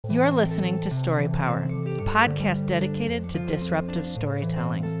You're listening to Story Power, a podcast dedicated to disruptive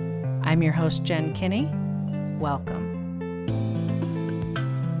storytelling. I'm your host, Jen Kinney. Welcome.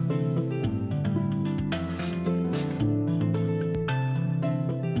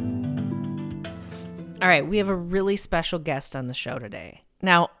 All right, we have a really special guest on the show today.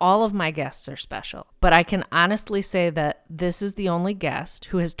 Now, all of my guests are special, but I can honestly say that this is the only guest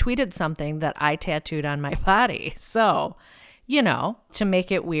who has tweeted something that I tattooed on my body. So, you know, to make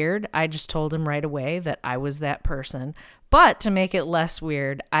it weird, I just told him right away that I was that person. But to make it less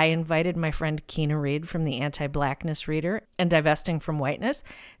weird, I invited my friend Keena Reed from the Anti-Blackness Reader and Divesting from Whiteness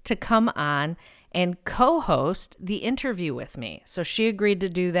to come on and co-host the interview with me. So she agreed to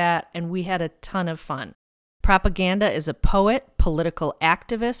do that, and we had a ton of fun. Propaganda is a poet, political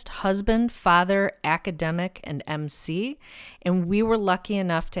activist, husband, father, academic, and MC, and we were lucky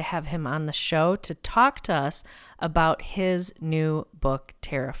enough to have him on the show to talk to us about his new book,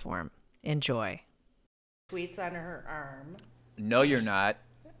 Terraform. Enjoy. Tweets on her arm. No, you're not.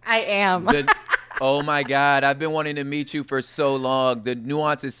 I am. Oh my God, I've been wanting to meet you for so long. The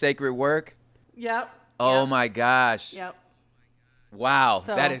Nuance is Sacred Work? Yep. Oh my gosh. Yep. Wow,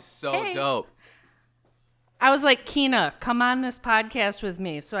 that is so dope. I was like, Keena, come on this podcast with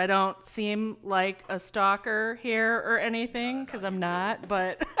me so I don't seem like a stalker here or anything, because I'm not,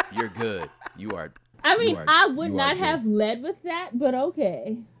 but... You're good. You are. I mean, I would not have led with that, but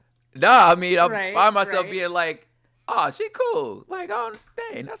okay. No, I mean, I find myself right. being like, oh, she cool. Like, oh,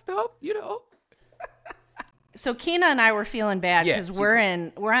 dang, that's dope, you know. So Keena and I were feeling bad because Yeah,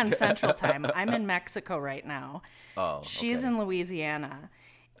 we're on Central Time. I'm in Mexico right now. Oh, She's okay. in Louisiana.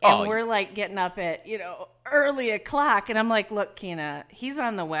 And Oh, we're like getting up at, early o'clock. And I'm like, look, Keena, he's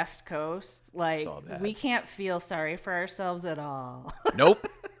on the West Coast. Like, all bad. we can't feel sorry for ourselves at all. Nope.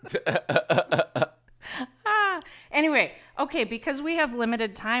 Anyway, okay, because we have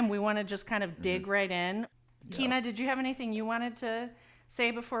limited time, we want to just kind of dig right in. Yeah. Keena, did you have anything you wanted to say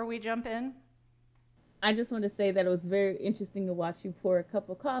before we jump in? I just want to say that it was very interesting to watch you pour a cup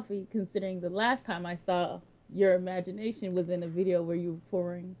of coffee, considering the last time I saw your imagination was in a video where you were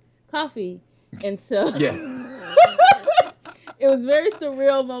pouring coffee. And so Yes. it was a very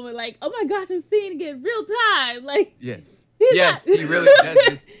surreal moment, like, oh my gosh, I'm seeing it in real time. Like, Yes. Yes, he really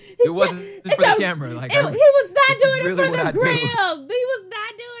does. It wasn't for the camera. Like, he was not doing it really for the what I do. gram. He was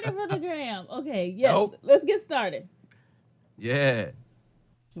not doing it for the gram. Okay, yes, Nope. Let's get started. Yeah.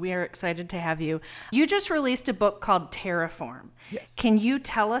 We are excited to have you. You just released a book called Terraform. Yes. Can you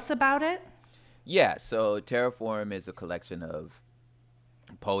tell us about it? Yeah, so Terraform is a collection of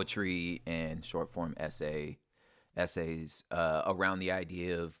poetry and short form essays around the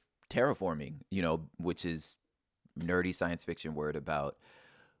idea of terraforming, which is nerdy science fiction word about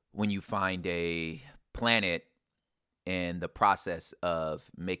when you find a planet and the process of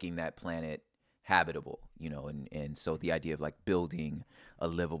making that planet habitable, and so the idea of like building a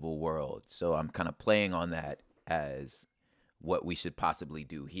livable world. So I'm kind of playing on that as what we should possibly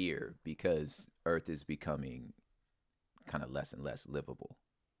do here, because Earth is becoming kind of less and less livable,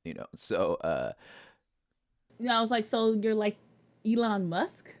 So I was like, so you're like Elon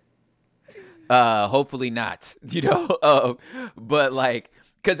Musk? Hopefully not, but like,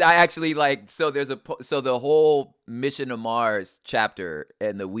 because I actually so there's the whole Mission to Mars chapter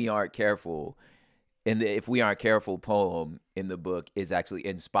and the We Aren't Careful and the If We Aren't Careful poem in the book is actually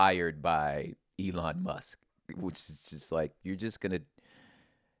inspired by Elon Musk, which is just like, you're just gonna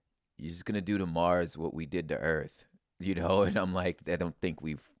do to Mars what we did to Earth, and I'm like, I don't think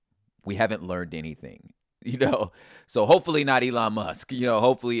we haven't learned anything, so hopefully not Elon Musk,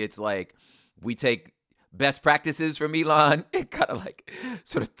 hopefully it's like we take best practices from Elon and kind of like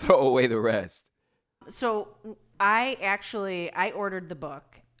sort of throw away the rest. So I ordered the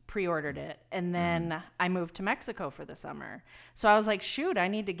book, pre-ordered it, and then I moved to Mexico for the summer. So I was like, shoot, I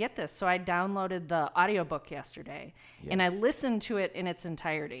need to get this. So I downloaded the audiobook yesterday, and I listened to it in its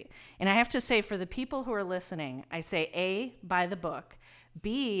entirety. And I have to say, for the people who are listening, I say, A, buy the book.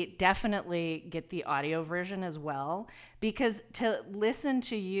 B, definitely get the audio version as well, because to listen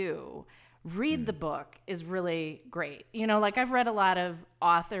to you read the book is really great. Like I've read a lot of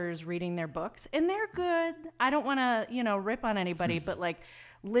authors reading their books, and they're good. I don't want to, rip on anybody, but like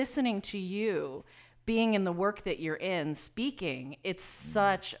listening to you, being in the work that you're in, speaking, it's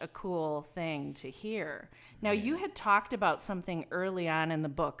such a cool thing to hear. Now, you had talked about something early on in the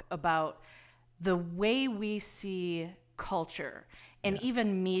book about the way we see culture and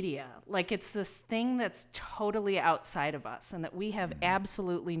even media. Like it's this thing that's totally outside of us and that we have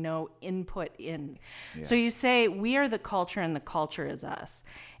absolutely no input in. Yeah. So you say we are the culture and the culture is us.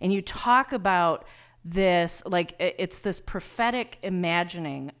 And you talk about this, like, it's this prophetic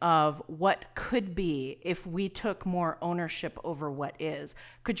imagining of what could be if we took more ownership over what is.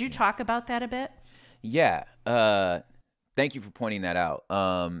 Could you talk about that a bit? Yeah. Thank you for pointing that out.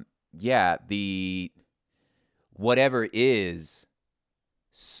 Yeah, the whatever is,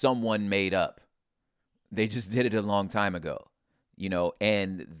 someone made up. They just did it a long time ago,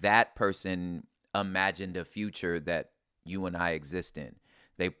 and that person imagined a future that you and I exist in.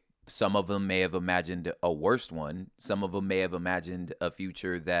 Some of them may have imagined a worse one. Some of them may have imagined a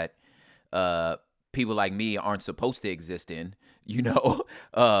future that people like me aren't supposed to exist in,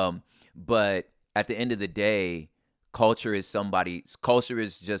 But at the end of the day, culture is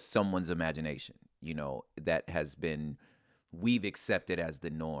just someone's imagination, that we've accepted as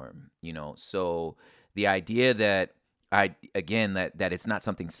the norm, So the idea that that it's not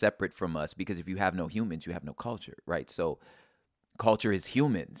something separate from us, because if you have no humans, you have no culture, right? So culture is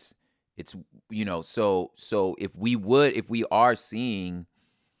humans. It's, so if we are seeing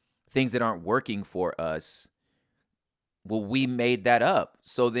things that aren't working for us, well, we made that up.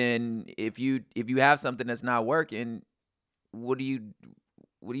 So then if you have something that's not working, what do you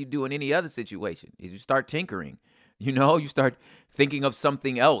do in any other situation? You start tinkering, you start thinking of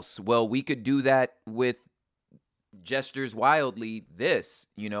something else. Well, we could do that with gestures wildly. It's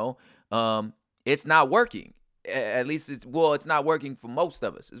not working. At least it's not working for most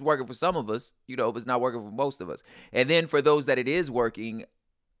of us. It's working for some of us, but it's not working for most of us. And then for those that it is working,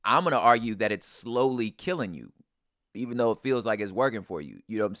 I'm going to argue that it's slowly killing you, even though it feels like it's working for you.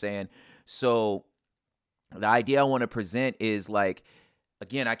 You know what I'm saying? So the idea I want to present is, like,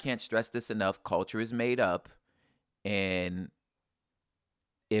 again, I can't stress this enough. Culture is made up. And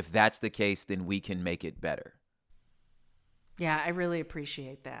if that's the case, then we can make it better. Yeah, I really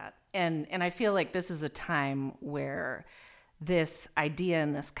appreciate that. And I feel like this is a time where this idea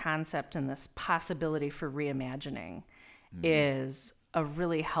and this concept and this possibility for reimagining is a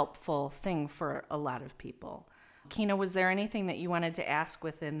really helpful thing for a lot of people. Kina, was there anything that you wanted to ask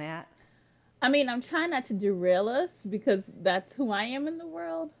within that? I mean, I'm trying not to derail us because that's who I am in the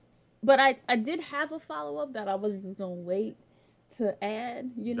world. But I did have a follow-up that I was just going to wait to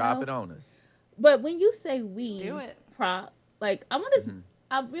add, Drop it on us. But when you say we, do it. Prop, like,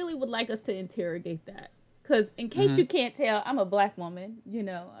 I really would like us to interrogate that. Because in case you can't tell, I'm a Black woman,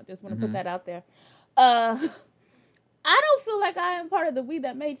 I just want to put that out there. I don't feel like I am part of the we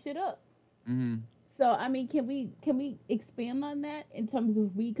that made shit up. Mm-hmm. So, I mean, can we expand on that in terms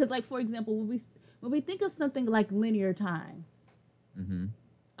of we? Because, like, for example, when we think of something like linear time,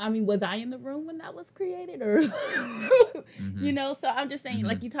 I mean, was I in the room when that was created, or So I'm just saying,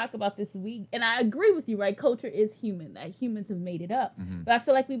 like, you talk about this we, and I agree with you, right? Culture is human; that humans have made it up. But I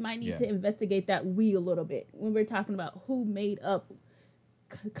feel like we might need to investigate that we a little bit when we're talking about who made up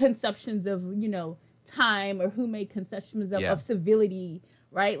conceptions of time, or who made conceptions of civility,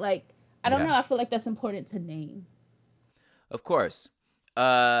 right? Like, I don't know. I feel like that's important to name. Of course.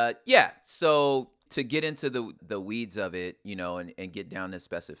 So to get into the weeds of it, and get down to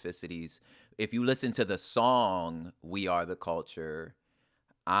specificities, if you listen to the song "We Are the Culture,"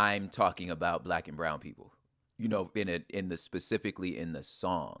 I'm talking about Black and brown people, specifically in the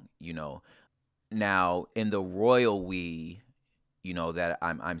song, Now, in the royal we, that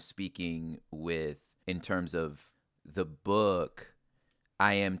I'm speaking with in terms of the book,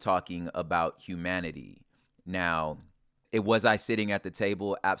 I am talking about humanity. Now, was I sitting at the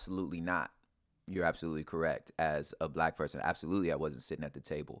table? Absolutely not. You're absolutely correct. As a Black person, absolutely, I wasn't sitting at the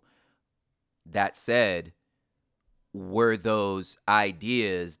table. That said, were those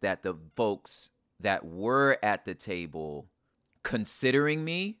ideas that the folks that were at the table considering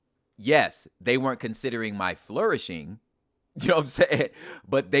me? Yes, they weren't considering my flourishing. You know what I'm saying?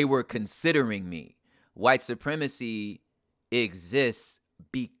 But they were considering me. White supremacy exists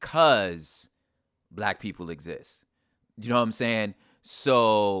because Black people exist. You know what I'm saying?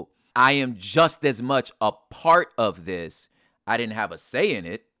 So I am just as much a part of this. I didn't have a say in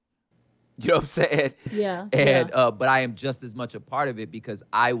it. You know what I'm saying? Yeah. But I am just as much a part of it because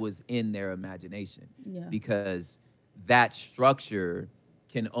I was in their imagination. Yeah. Because that structure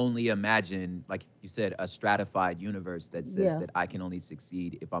can only imagine, like you said, a stratified universe that says that I can only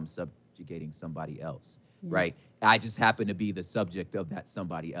succeed if I'm subjugating somebody else. Right? I just happen to be the subject of that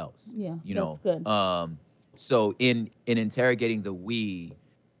somebody else. Yeah. That's good. So in interrogating the we,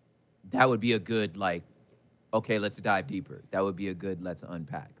 that would be a good, like, okay, let's dive deeper. That would be a good let's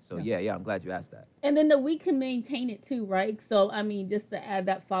unpack. So yeah, I'm glad you asked that. And then we can maintain it too, right? So I mean, just to add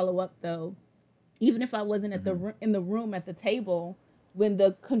that follow up though, even if I wasn't at in the room at the table when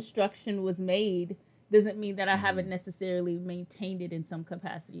the construction was made, doesn't mean that I haven't necessarily maintained it in some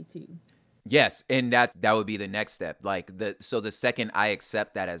capacity too. Yes, and that would be the next step. Like the second I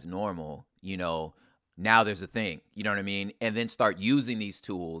accept that as normal, now there's a thing. You know what I mean? And then start using these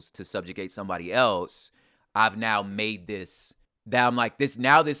tools to subjugate somebody else. I've now made this that I'm like this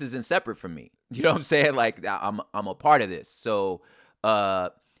isn't separate from me. You know what I'm saying? Like I'm a part of this. So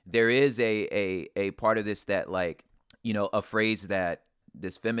there is a part of this that, like, a phrase that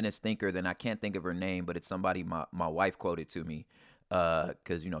this feminist thinker, then I can't think of her name, but it's somebody my wife quoted to me,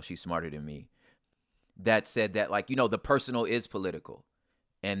 because she's smarter than me, that said that, like, the personal is political,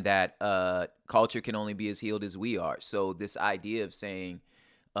 and that culture can only be as healed as we are. So this idea of saying,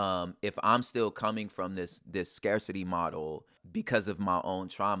 if I'm still coming from this scarcity model because of my own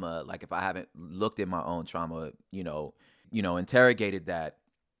trauma, like if I haven't looked at my own trauma, interrogated that,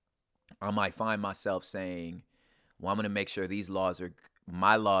 I might find myself saying, well, I'm going to make sure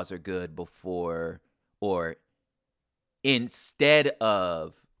my laws are good before or instead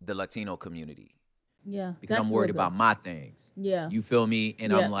of the Latino community. Yeah. Because I'm worried about my things. Yeah. You feel me?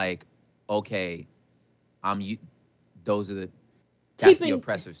 And Yeah. I'm like, okay, that's the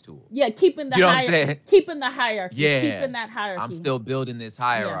oppressor's tool. Yeah, keeping the hierarchy. Keeping the hierarchy. Yeah. Keeping that hierarchy. I'm still building this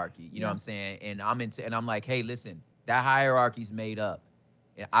hierarchy. You know what I'm saying? And I'm like, hey, listen, that hierarchy's made up.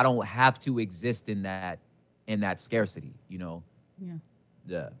 And I don't have to exist in that scarcity, Yeah.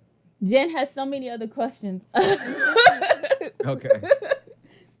 Yeah. Jen has so many other questions. Okay.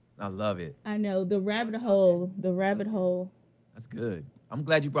 I love it. I know. The rabbit hole. That's good. I'm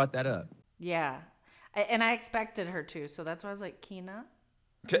glad you brought that up. Yeah. And I expected her to, so that's why I was like, Kina,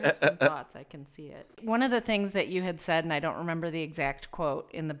 you have some thoughts. I can see it. One of the things that you had said, and I don't remember the exact quote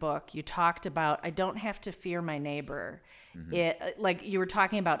in the book, you talked about, I don't have to fear my neighbor. Mm-hmm. Like you were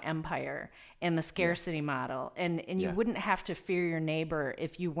talking about empire and the scarcity model, and you wouldn't have to fear your neighbor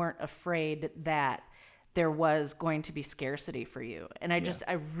if you weren't afraid that there was going to be scarcity for you. And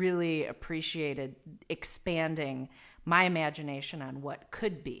I really appreciated expanding my imagination on what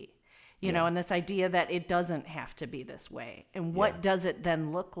could be. And this idea that it doesn't have to be this way. And what does it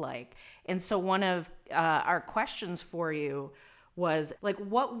then look like? And so one of our questions for you was, like,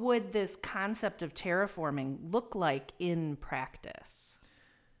 what would this concept of terraforming look like in practice?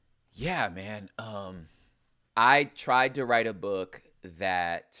 Yeah, man. I tried to write a book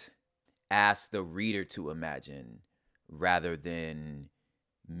that asked the reader to imagine rather than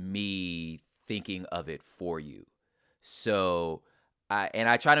me thinking of it for you. So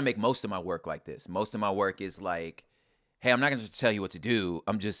I try to make most of my work like this. Most of my work is like, hey, I'm not going to tell you what to do.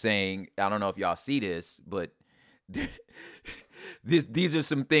 I'm just saying, I don't know if y'all see this, but these are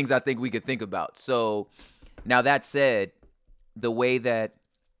some things I think we could think about. So now that said, the way that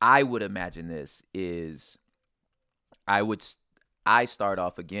I would imagine this is I start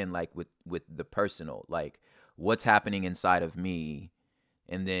off again, like with the personal, like what's happening inside of me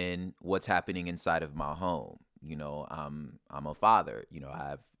and then what's happening inside of my home. I'm a father.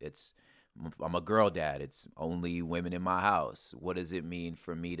 I'm a girl dad. It's only women in my house. What does it mean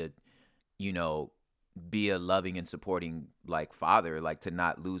for me to, be a loving and supporting, like, father, like, to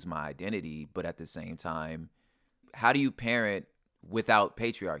not lose my identity, but at the same time, how do you parent without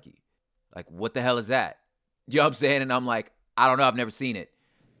patriarchy? Like, what the hell is that? You know what I'm saying? And I'm like, I don't know. I've never seen it.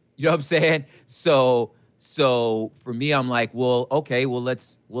 You know what I'm saying? So for me, I'm like, well, okay,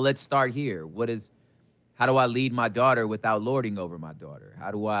 let's start here. How do I lead my daughter without lording over my daughter?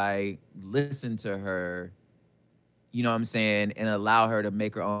 How do I listen to her, you know what I'm saying, and allow her to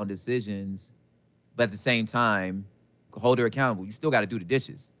make her own decisions, but at the same time, hold her accountable? You still got to do the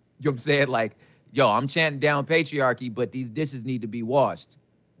dishes. You know what I'm saying? Like, yo, I'm chanting down patriarchy, but these dishes need to be washed.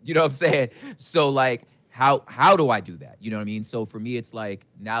 You know what I'm saying? So, like, how do I do that? You know what I mean? So for me, it's like,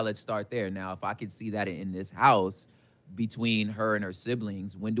 now let's start there. Now, if I could see that in this house between her and her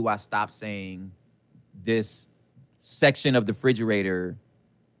siblings, when do I stop saying this section of the refrigerator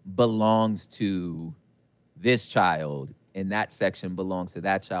belongs to this child and that section belongs to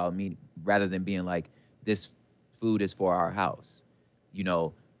that child, rather than being like, this food is for our house,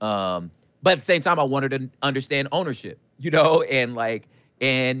 but at the same time, I want her to understand ownership, and like,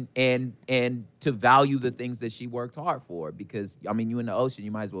 and to value the things that she worked hard for, because you in the ocean,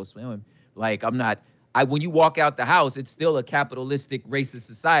 you might as well swim. Like, when you walk out the house, it's still a capitalistic, racist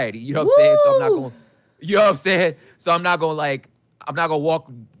society, you know what I'm saying? So I'm not going, you know what I'm saying? So I'm not going to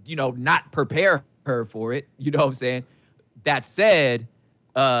walk, not prepare her for it. You know what I'm saying? That said,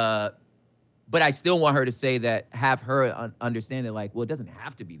 but I still want her to say that, have her understand that, like, well, it doesn't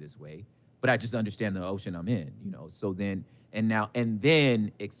have to be this way, but I just understand the ocean I'm in, So then, and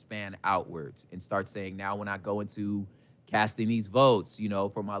then expand outwards and start saying, now when I go into casting these votes,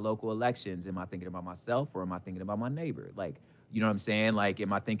 for my local elections, am I thinking about myself or am I thinking about my neighbor? Like, You know what I'm saying? Like,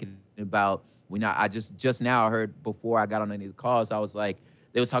 am I thinking about I just now heard before I got on any of the calls, I was like,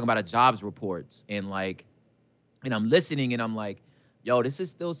 they was talking about a jobs reports and I'm listening and I'm like, yo, this is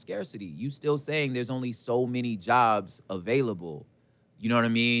still scarcity. You still saying there's only so many jobs available. You know what I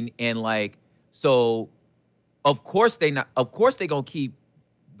mean? And like, so of course they gonna keep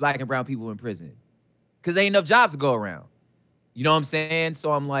Black and brown people in prison because there ain't enough jobs to go around. You know what I'm saying?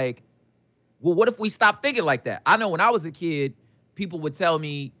 So I'm like, well, what if we stop thinking like that? I know when I was a kid, people would tell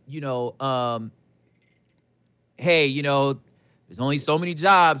me, hey, there's only so many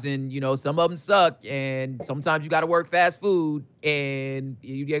jobs and, some of them suck. And sometimes you got to work fast food and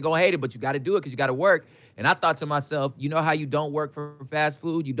you're going to hate it, but you got to do it because you got to work. And I thought to myself, you know how you don't work for fast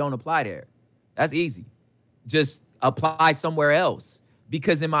food? You don't apply there. That's easy. Just apply somewhere else.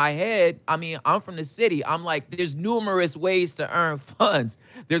 Because in my head, I mean, I'm from the city. I'm like, there's numerous ways to earn funds.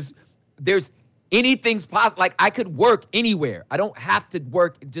 There's anything's possible. Like, I could work anywhere. I don't have to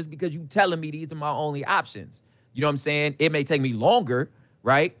work just because you telling me these are my only options. You know what I'm saying? It may take me longer,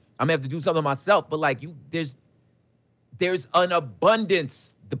 right? I'm gonna have to do something myself, but like there's an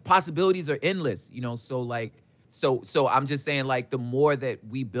abundance. The possibilities are endless, So I'm just saying, like, the more that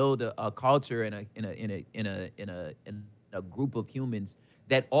we build a culture in a group of humans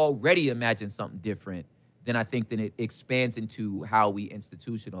that already imagine something different, then I think then it expands into how we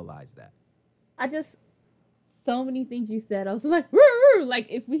institutionalize that. So many things you said, I was like, "Roo!" Like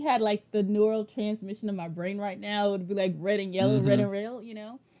if we had like the neural transmission of my brain right now, it would be like red and yellow, red and red,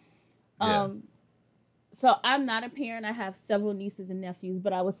 Yeah. So I'm not a parent. I have several nieces and nephews,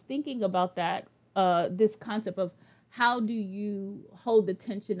 but I was thinking about that, this concept of how do you hold the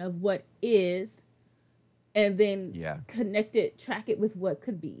tension of what is and then connect it, track it with what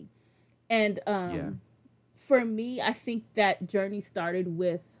could be. And for me, I think that journey started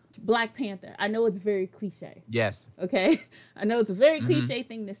with Black Panther. I know it's very cliche. Yes. Okay. I know it's a very cliche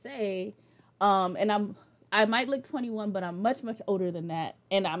thing to say. And I might look 21, but I'm much, much older than that.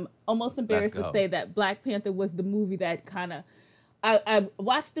 And I'm almost embarrassed to say that Black Panther was the movie that kind of, I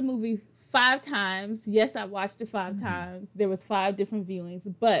watched the movie 5 times. Yes, I watched it 5 times. There was 5 different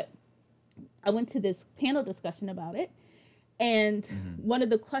viewings, but I went to this panel discussion about it. And one of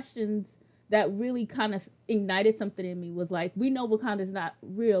the questions that really kind of ignited something in me was like, we know Wakanda is not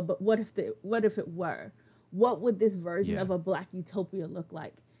real, but what if it were? What would this version of a Black utopia look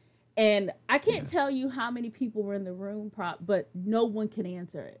like? And I can't tell you how many people were in the room, but no one can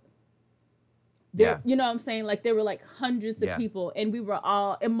answer it. You know what I'm saying? Like there were like hundreds of people, and we were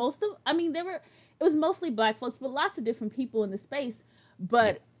all, and it was mostly Black folks, but lots of different people in the space.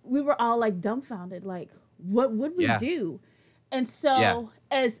 But we were all like dumbfounded, like, what would we do? And so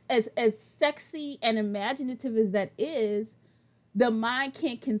as sexy and imaginative as that is, the mind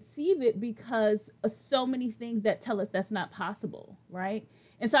can't conceive it because of so many things that tell us that's not possible, right?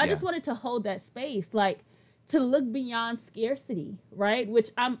 And so I just wanted to hold that space, like to look beyond scarcity, right? Which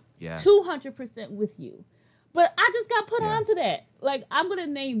I'm 200% with you. But I just got put onto that. Like, I'm going to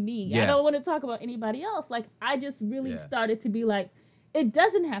name me. I don't want to talk about anybody else. Like, I just really started to be like, it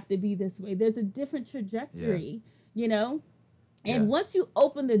doesn't have to be this way. There's a different trajectory, And once you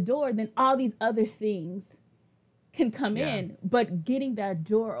open the door, then all these other things can come in. But getting that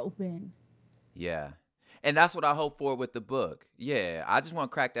door open. Yeah. And that's what I hope for with the book. Yeah. I just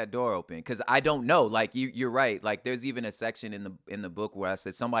want to crack that door open because I don't know. Like you're right. Like there's even a section in the book where I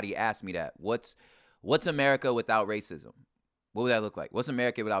said, somebody asked me that. What's America without racism? What would that look like? What's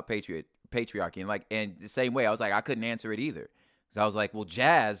America without patriarchy? And the same way, I was like, I couldn't answer it either. Because I was like, well,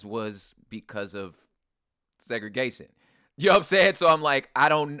 jazz was because of segregation. You know what I'm saying? So I'm like,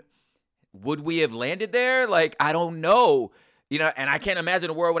 would we have landed there? Like, I don't know, and I can't imagine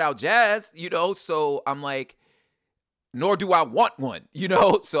a world without jazz, so I'm like, nor do I want one,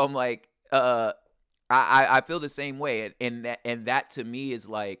 so I'm like, I feel the same way. And that to me is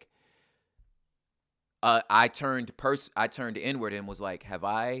like, I turned inward and was like, have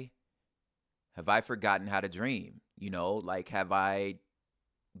I forgotten how to dream?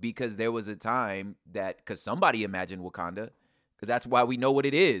 Because there was a time because somebody imagined Wakanda, because that's why we know what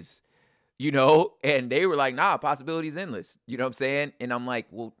it is, and they were like, nah, possibility's endless. You know what I'm saying? And I'm like,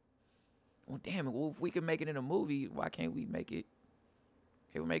 well, damn it. Well, if we can make it in a movie, why can't we make it?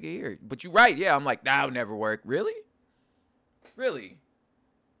 Can't we make it here? But you're right. Yeah. I'm like, that would never work. Really?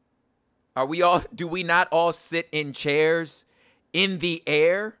 Do we not all sit in chairs in the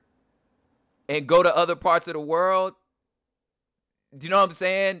air and go to other parts of the world? Do you know what I'm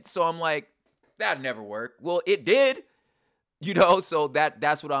saying? So I'm like, that'd never work. Well, it did, so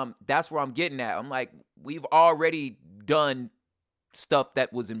that's where I'm getting at. I'm like, we've already done stuff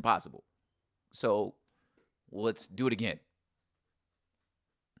that was impossible. So let's do it again.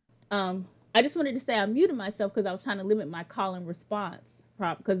 I just wanted to say I muted myself because I was trying to limit my call and response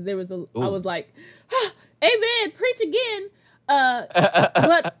prop because there was I Ooh. was like, ah, "Amen, preach again."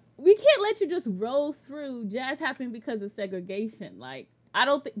 But we can't let you just roll through jazz happening because of segregation. Like, I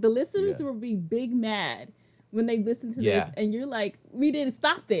don't think the listeners Yeah. will be big mad when they listen to this, Yeah. and you're like, "We didn't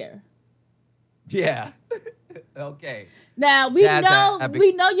stop there." Yeah. Okay. Now Jazz happened.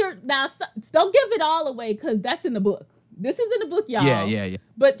 we know you're now. Don't give it all away because that's in the book. This is in the book, y'all. Yeah.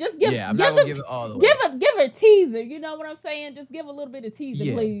 But just give Yeah, I'm give not gonna them give it all away. give a teaser. You know what I'm saying? Just give a little bit of teaser,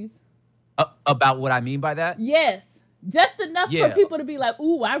 Yeah. please. About what I mean by that? Yes, just enough for Yeah. people to be like,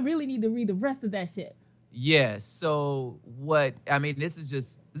 "Ooh, I really need to read the rest of that shit." Yeah. So what I mean, this is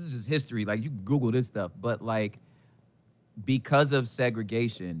just history. Like, you Google this stuff, but like, because of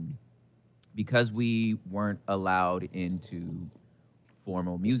segregation, because we weren't allowed into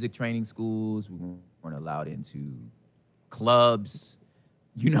formal music training schools, we weren't allowed into clubs,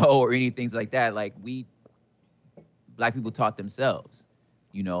 or anything like that. Like, Black people taught themselves,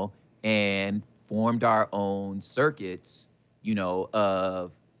 you know, and formed our own circuits,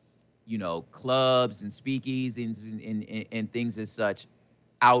 of, clubs and speakeasies and things as such,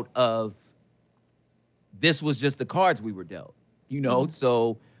 out of, this was just the cards we were dealt,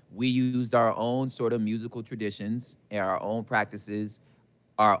 So we used our own sort of musical traditions, our own practices,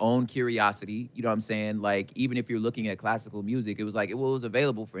 our own curiosity. You know what I'm saying? Like, even if you're looking at classical music, it was like, it was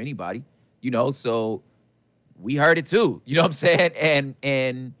available for anybody, so we heard it too, you know what I'm saying?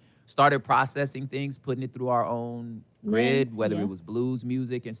 And started processing things, putting it through our own grid, Lens, whether yeah. it was blues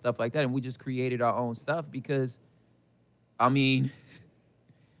music and stuff like that. And we just created our own stuff because, I mean,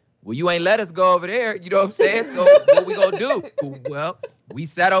 well, you ain't let us go over there, you know what I'm saying? So what we gonna do? Well, we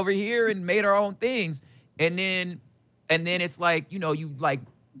sat over here and made our own things. And then it's like, you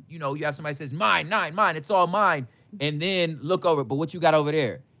have somebody says, mine, it's all mine. And then look over, but what you got over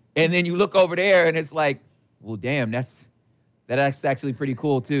there? And then you look over there and it's like, well, damn, that's actually pretty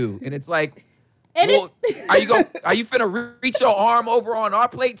cool too. And it's like, And well, are you finna reach your arm over on our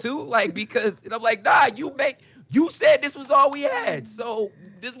plate too? Like, because, and I'm like, nah, you said this was all we had. So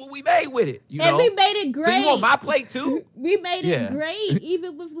this is what we made with it, and we made it great. So you want my plate too? We made it Yeah. great,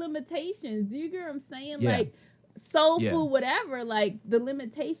 even with limitations. Do you get what I'm saying? Yeah. Like soul Yeah. food, whatever, like the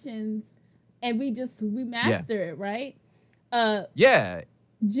limitations, and we master it, right? Yeah.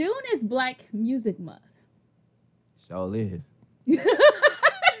 June is Black Music Month. Sure is.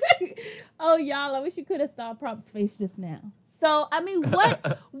 Oh, y'all, I wish you could have saw Prop's face just now. So, I mean,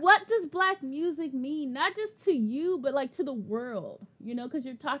 what does Black music mean? Not just to you, but like to the world, because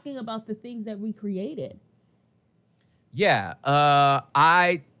you're talking about the things that we created. Yeah.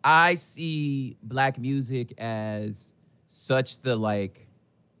 I see Black music as such the, like,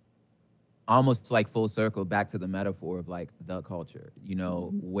 almost like full circle back to the metaphor of like the culture,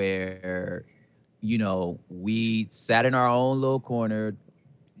 where, we sat in our own little corner,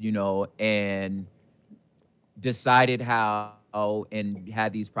 and decided how and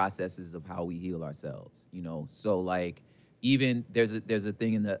had these processes of how we heal ourselves, So like, even there's a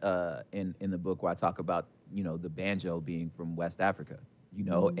thing in the in the book where I talk about, the banjo being from West Africa,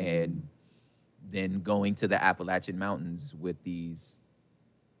 and then going to the Appalachian Mountains with these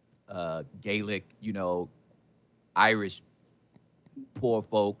Gaelic, Irish poor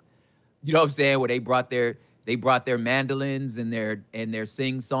folk, you know what I'm saying, where they brought their mandolins and their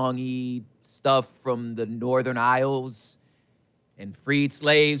sing-songy stuff from the Northern Isles, and freed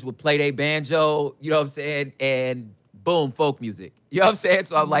slaves would play their banjo, you know what I'm saying, and boom, folk music. You know what I'm saying?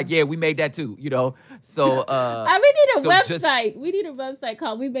 So I'm like, yeah, we made that too, So we need a website. We need a website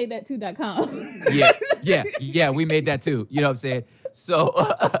called WeMadeThat2.com. Yeah, we made that too. You know what I'm saying? So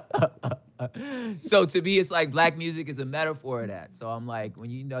so to me, it's like Black music is a metaphor of that. So I'm like,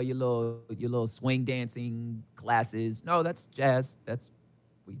 when your little swing dancing classes, no, that's jazz.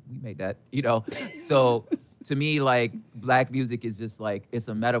 We made that, So to me, like, Black music is just like, it's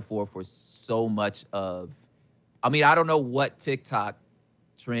a metaphor for so much of, I mean, I don't know what TikTok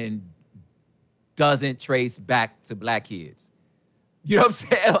trend doesn't trace back to Black kids. You know what I'm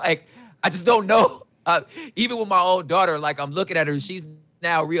saying? Like, I just don't know. Even with my own daughter, like, I'm looking at her, she's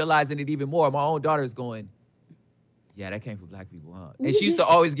now realizing it even more. My own daughter is going, yeah, that came from Black people, huh? And she used to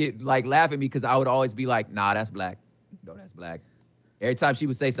always get, like, laugh at me because I would always be like, nah, that's Black. No, that's Black. Every time she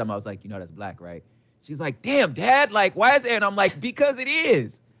would say something, I was like, that's Black, right? She's like, damn, Dad, like, why is it? And I'm like, because it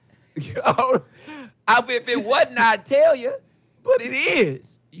is. If it wasn't, I'd tell you, but it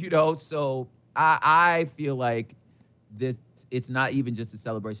is, So I feel like this, it's not even just a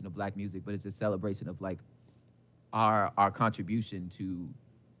celebration of Black music, but it's a celebration of, like, our contribution to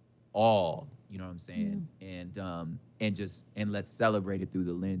all, you know what I'm saying? And let's celebrate it through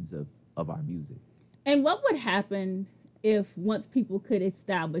the lens of our music. And what would happen if once people could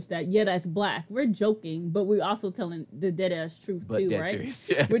establish that, yeah, that's Black. We're joking, but we're also telling the dead ass truth But too, dead right? serious,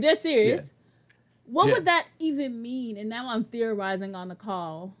 yeah. We're dead serious. Yeah. What Yeah. would that even mean? And now I'm theorizing on the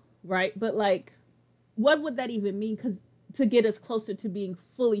call, right? But like, what would that even mean? Because to get us closer to being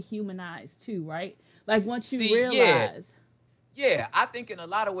fully humanized too, right? Like once you See, realize. Yeah, I think in a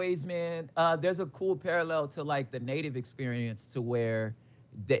lot of ways, man, there's a cool parallel to like the native experience, to where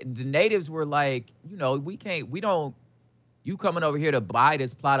the natives were like, you know, you coming over here to buy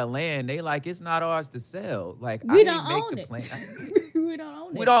this plot of land, they like, it's not ours to sell. Like, We I don't didn't make own the it. plan. We don't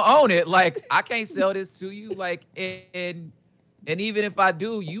own it. We don't own it. Like, I can't sell this to you. Like, and even if I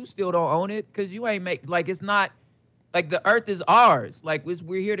do, you still don't own it, because you ain't like, it's not, like, the earth is ours. Like,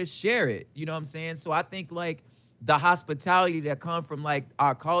 we're here to share it. You know what I'm saying? So I think, like, the hospitality that come from, like,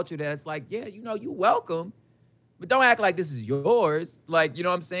 our culture, that's like, yeah, you know, you welcome, but don't act like this is yours. Like, you know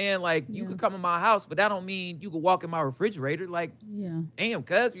what I'm saying? Like, you can come in my house, but that don't mean you can walk in my refrigerator. Like, damn,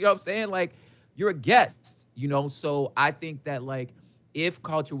 cuz, you know what I'm saying? Like, you're a guest, you know? So I think that, like, if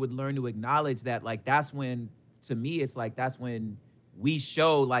culture would learn to acknowledge that, like, that's when, to me, it's like, that's when we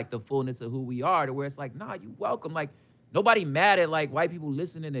show, like, the fullness of who we are, to where it's like, nah, you welcome. Like, nobody mad at, like, white people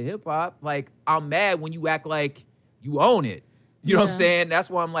listening to hip hop. Like, I'm mad when you act like you own it. You know what I'm saying? That's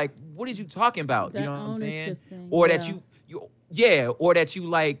why I'm like, what is you talking about? You know what I'm saying? Or that you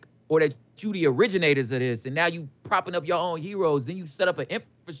the originators of this, and now you propping up your own heroes, then you set up an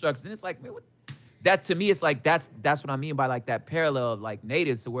infrastructure, and it's like, man, that to me, it's like, that's what I mean by, like, that parallel of, like,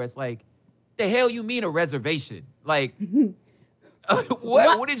 natives, to where it's like, the hell you mean a reservation? Like,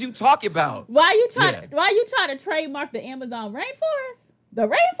 what did you talk about? Why you trying to trademark the Amazon rainforest? The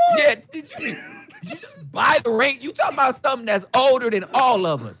rainforest? Yeah, did you just buy the rain? You talking about something that's older than all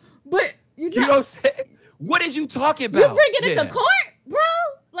of us. But you know what I'm saying? What is you talking about? You bringing it to court, bro?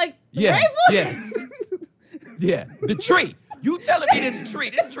 Like, the rainforest? Yeah, the tree. You telling me this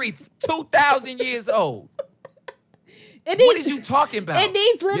tree's 2,000 years old. What is you talking about? It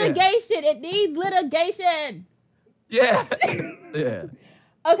needs litigation. It needs litigation. Yeah. Yeah.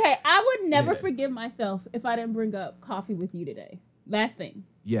 Okay, I would never forgive myself if I didn't bring up coffee with you today. Last thing.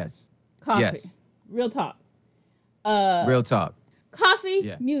 Yes. Coffee. Yes. Real talk. Real talk.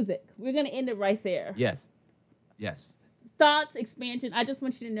 Coffee, music. We're going to end it right there. Yes. Yes. Thoughts, expansion. I just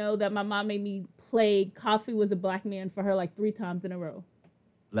want you to know that my mom made me play Coffee Was a Black Man for her like 3 times in a row.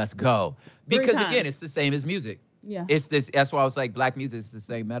 Let's go. Because again, it's the same as music. Yeah. It's this. That's why I was like, black music is the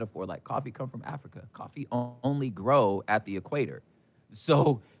same metaphor. Like, coffee come from Africa. Coffee only grow at the equator.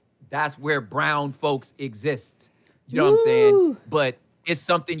 So that's where brown folks exist. You know what I'm saying? But it's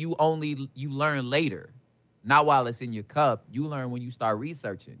something you learn later. Not while it's in your cup. You learn when you start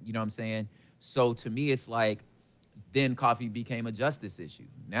researching. You know what I'm saying? So to me, it's like, then coffee became a justice issue.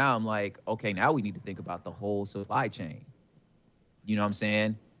 Now I'm like, okay, now we need to think about the whole supply chain. You know what I'm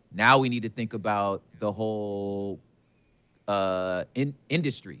saying? Now we need to think about the whole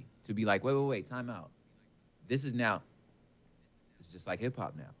industry, to be like, wait, time out. This is now, it's just like hip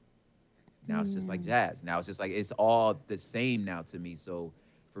hop now. Now it's just like jazz. Now it's just like, it's all the same now to me. So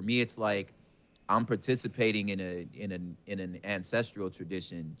for me, it's like, I'm participating in an ancestral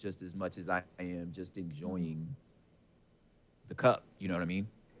tradition just as much as I am just enjoying the cup. You know what I mean?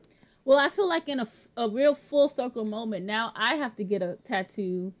 Well, I feel like in a real full circle moment, now I have to get a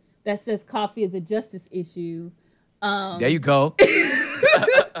tattoo that says coffee is a justice issue. There you go. So,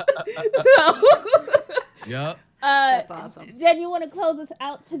 Yep. That's awesome. Jen, you want to close us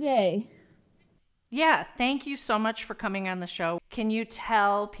out today? Yeah, thank you so much for coming on the show. Can you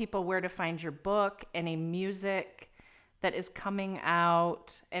tell people where to find your book, any music that is coming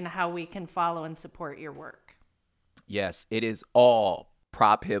out, and how we can follow and support your work? Yes, it is all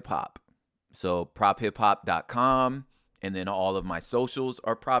prop hip hop. So prophiphop.com, and then all of my socials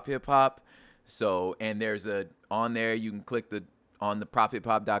are prop hip hop. So, and there's on there, you can click on the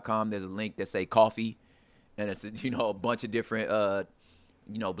prophiphop.com, there's a link that say coffee, and it's a bunch of different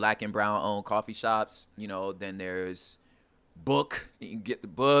black and brown owned coffee shops. Then there's book, you can get the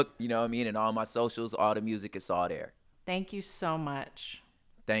book, you know what I mean, and all my socials, all the music, it's all there. Thank you so much.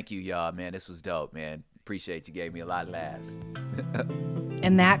 Thank you, y'all, man. This was dope, man. Appreciate you. Gave me a lot of laughs.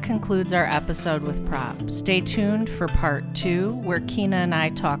 And that concludes our episode with Prop. Stay tuned for part 2, where Kina and I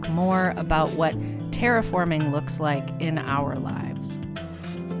talk more about what terraforming looks like in our lives.